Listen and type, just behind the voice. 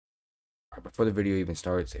Alright, before the video even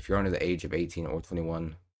starts, if you're under the age of 18 or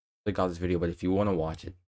 21, click out this video. But if you want to watch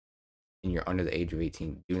it and you're under the age of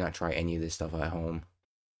 18, do not try any of this stuff at home,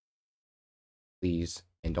 please.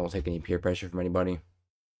 And don't take any peer pressure from anybody.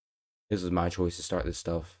 This was my choice to start this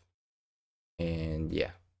stuff. And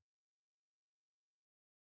yeah.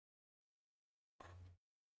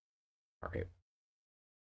 Alright.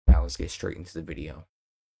 Now let's get straight into the video.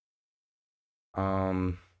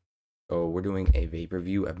 So we're doing a vape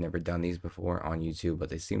review. I've never done these before on YouTube, but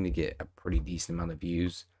they seem to get a pretty decent amount of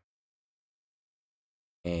views.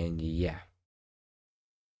 And yeah.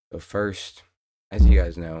 So first, as you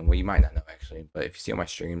guys know, well, you might not know actually, but if you see on my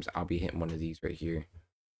streams, I'll be hitting one of these right here.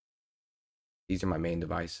 These are my main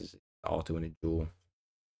devices, the Alto and the Juul.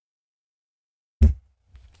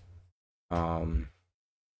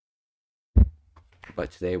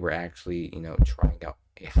 But today we're actually, trying out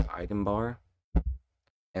a HYDE N bar.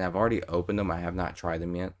 And I've already opened them. I have not tried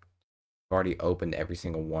them yet. I've already opened every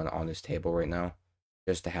single one on this table right now,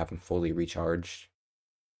 just to have them fully recharged.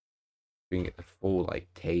 So you can get the full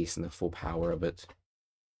taste and the full power of it.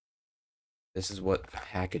 This is what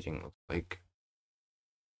packaging looks like.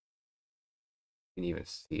 You can even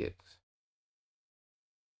see it.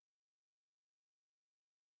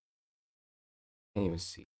 Can't even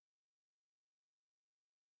see.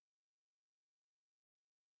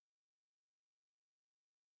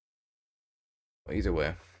 Well, either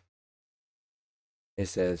way, it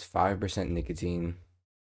says 5% nicotine,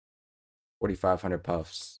 4,500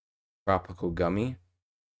 puffs, tropical gummy,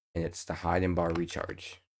 and it's the HYDE N bar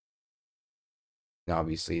recharge. And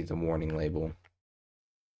obviously the warning label.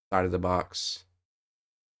 Side of the box.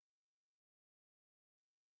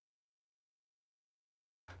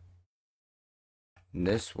 And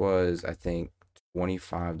this was, I think,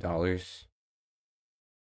 $25.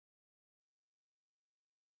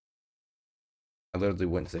 I literally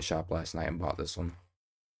went to the shop last night and bought this one.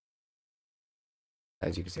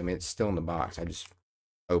 As you can see, I mean, it's still in the box. I just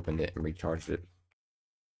opened it and recharged it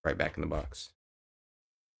right back in the box.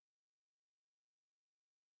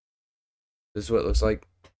 This is what it looks like.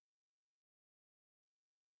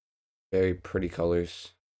 Very pretty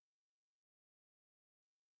colors.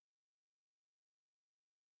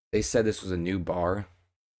 They said this was a new bar,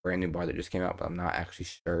 brand new bar that just came out, but I'm not actually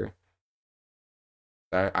sure.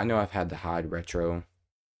 I know I've had the HYDE Retro.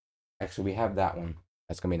 Actually, we have that one.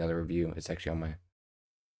 That's gonna be another review. It's actually on my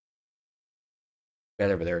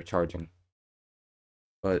bed over there charging.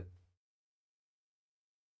 But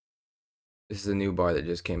this is a new bar that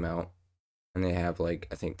just came out, and they have I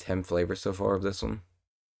think 10 flavors so far of this one.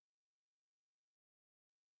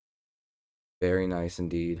 Very nice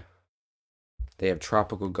indeed. They have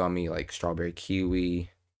tropical gummy like strawberry kiwi,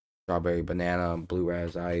 strawberry banana, blue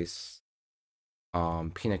raz ice,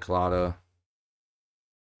 pina colada,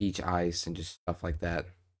 peach ice, and just stuff like that.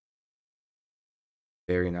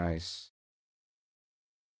 Very nice.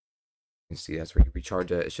 You can see that's where you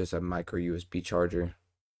recharge it. It's just a micro USB charger.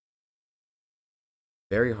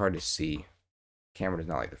 Very hard to see. Camera does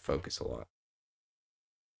not like to focus a lot.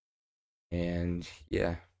 And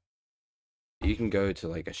yeah, you can go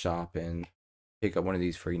to a shop and pick up one of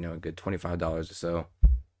these for a good $25 or so.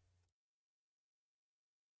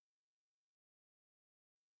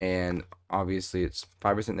 And obviously it's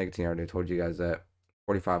 5% nicotine. I already told you guys that.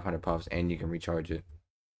 4,500 puffs, and you can recharge it.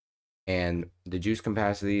 And the juice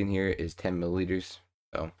capacity in here is 10 milliliters.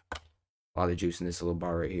 So a lot of juice in this little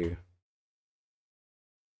bar right here.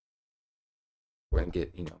 We're gonna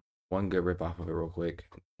get one good rip off of it real quick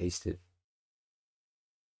and taste it.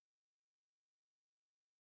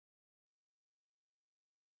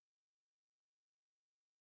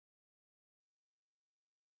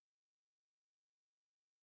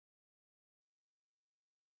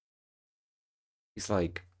 It's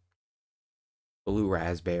like blue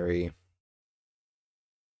raspberry,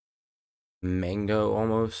 mango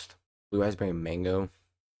almost. Blue raspberry mango.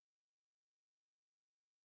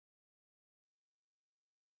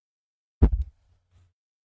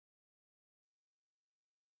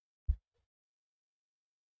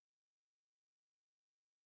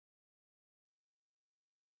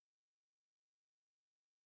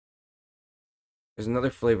 There's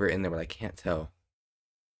another flavor in there, but I can't tell.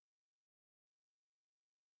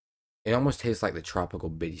 It almost tastes like the tropical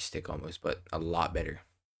bitty stick almost, but a lot better.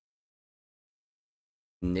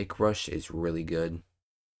 Nick Rush is really good.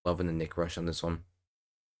 Loving the Nick Rush on this one.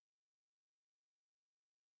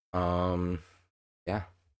 Yeah.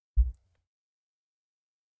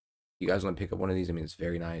 You guys want to pick up one of these? I mean, it's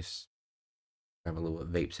very nice. I have a little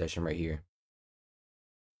vape session right here.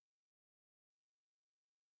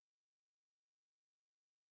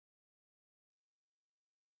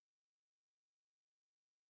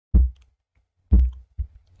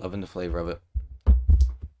 Loving the flavor of it.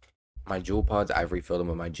 My jewel pods, I've refilled them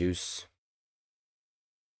with my juice.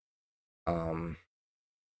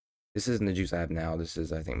 This isn't the juice I have now. This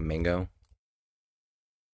is, I think, mango.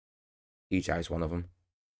 Each ice one of them.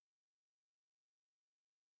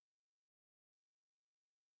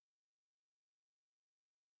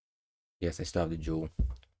 Yes, I still have the jewel.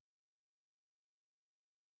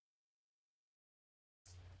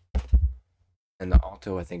 And the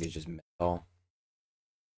alto, I think, is just menthol.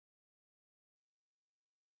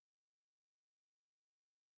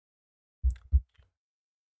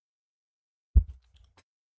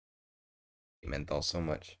 Menthol so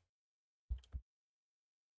much.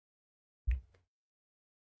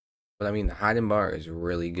 But I mean, the HYDE N BAR is a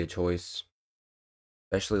really good choice.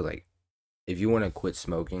 Especially like if you want to quit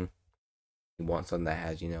smoking, you want something that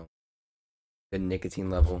has, you know, good nicotine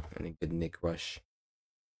level and a good nic rush.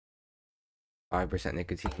 5%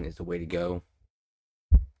 nicotine is the way to go.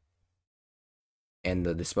 And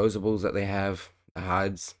the disposables that they have, the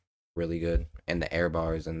HYDEs, really good. And the air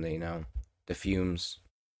bars and the, you know, the fumes.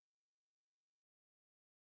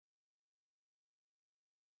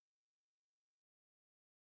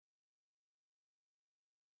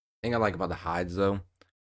 Thing I like about the HYDEs though,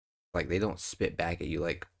 like they don't spit back at you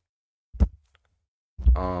like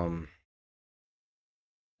the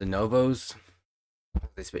Novos,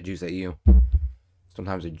 they spit juice at you.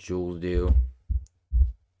 Sometimes the Juuls do. I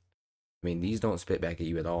mean, these don't spit back at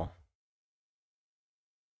you at all.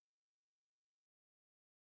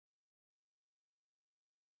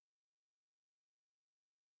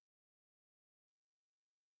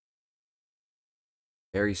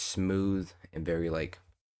 Very smooth and very like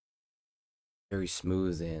very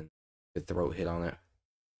smooth and the throat hit on it.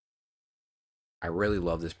 I really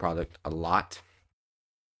love this product a lot.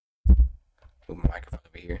 Move my microphone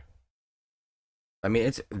over here. I mean,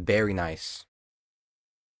 it's very nice.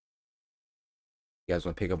 You guys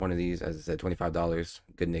want to pick up one of these? As I said, $25.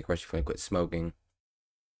 Good nic rush if you want to quit smoking.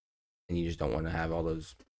 And you just don't want to have all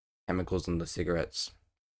those chemicals in the cigarettes.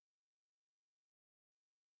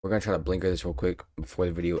 We're going to try to blinker this real quick before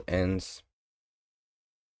the video ends.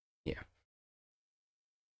 Yeah.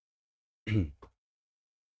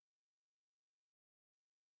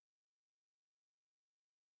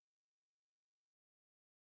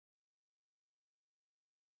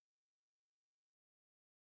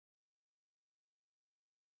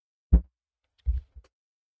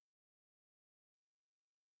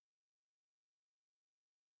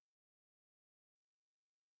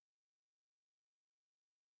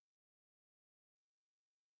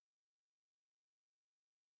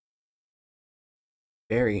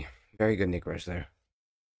 Very, very good nic rush there.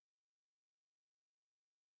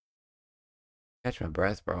 Catch my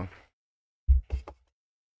breath, bro.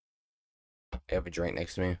 I have a drink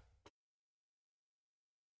next to me.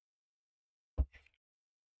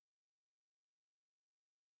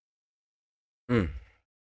 I'm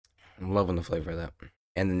loving the flavor of that.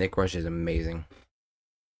 And the nic rush is amazing.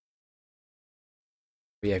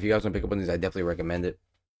 But yeah, if you guys want to pick up one of these, I definitely recommend it.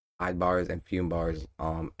 HYDE bars and fume bars,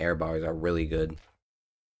 air bars are really good.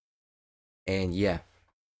 And yeah,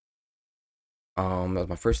 that was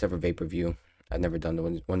my first ever vape review. I've never done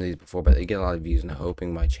one of these before, but they get a lot of views, and I'm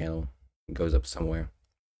hoping my channel goes up somewhere.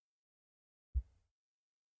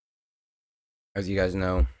 As you guys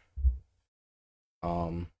know,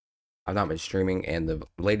 I've not been streaming, and the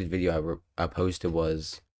latest video I posted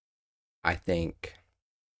was, I think,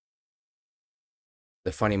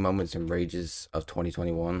 the funny moments and rages of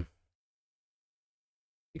 2021,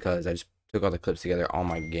 because I just took all the clips together on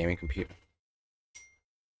my gaming computer.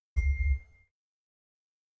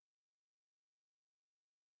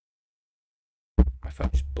 My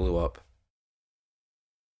phone just blew up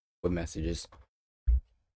with messages.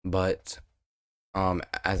 But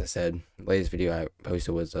as I said, the latest video I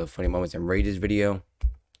posted was a funny moments and rages video,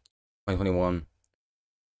 2021.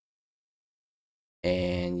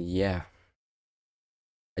 And yeah,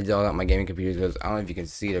 I did all that on my gaming computer because I don't know if you can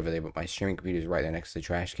see it over there, but my streaming computer is right there next to the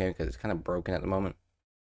trash can because it's kind of broken at the moment.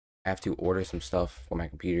 I have to order some stuff for my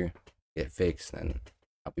computer, get it fixed, and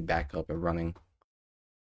I'll be back up and running.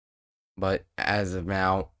 But as of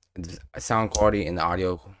now, the sound quality and the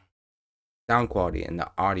audio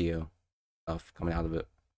stuff coming out of it,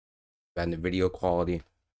 and the video quality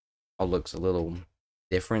all looks a little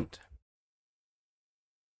different.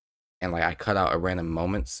 And like I cut out at random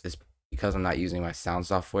moments is because I'm not using my sound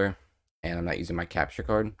software and I'm not using my capture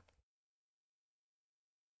card.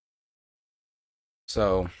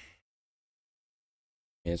 So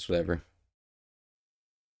it's whatever.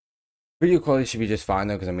 Video quality should be just fine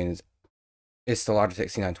though, because I mean it's the Logitech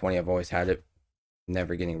C920. I've always had it,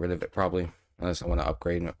 never getting rid of it probably. unless I want to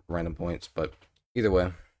upgrade random points. But either way,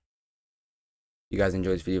 if you guys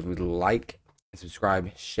enjoyed this video, please like and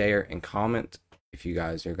subscribe, share, and comment if you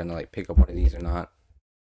guys are gonna like pick up one of these or not.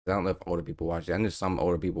 I don't know if older people watch it. I know some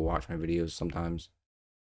older people watch my videos sometimes.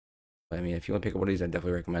 But I mean, if you want to pick up one of these, I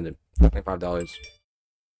definitely recommend it. $25.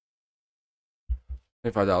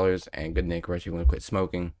 $25 and good nick rush. You want to quit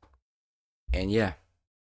smoking. And yeah,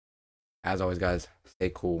 as always, guys,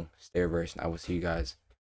 stay cool, stay reversed, and I will see you guys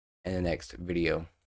in the next video.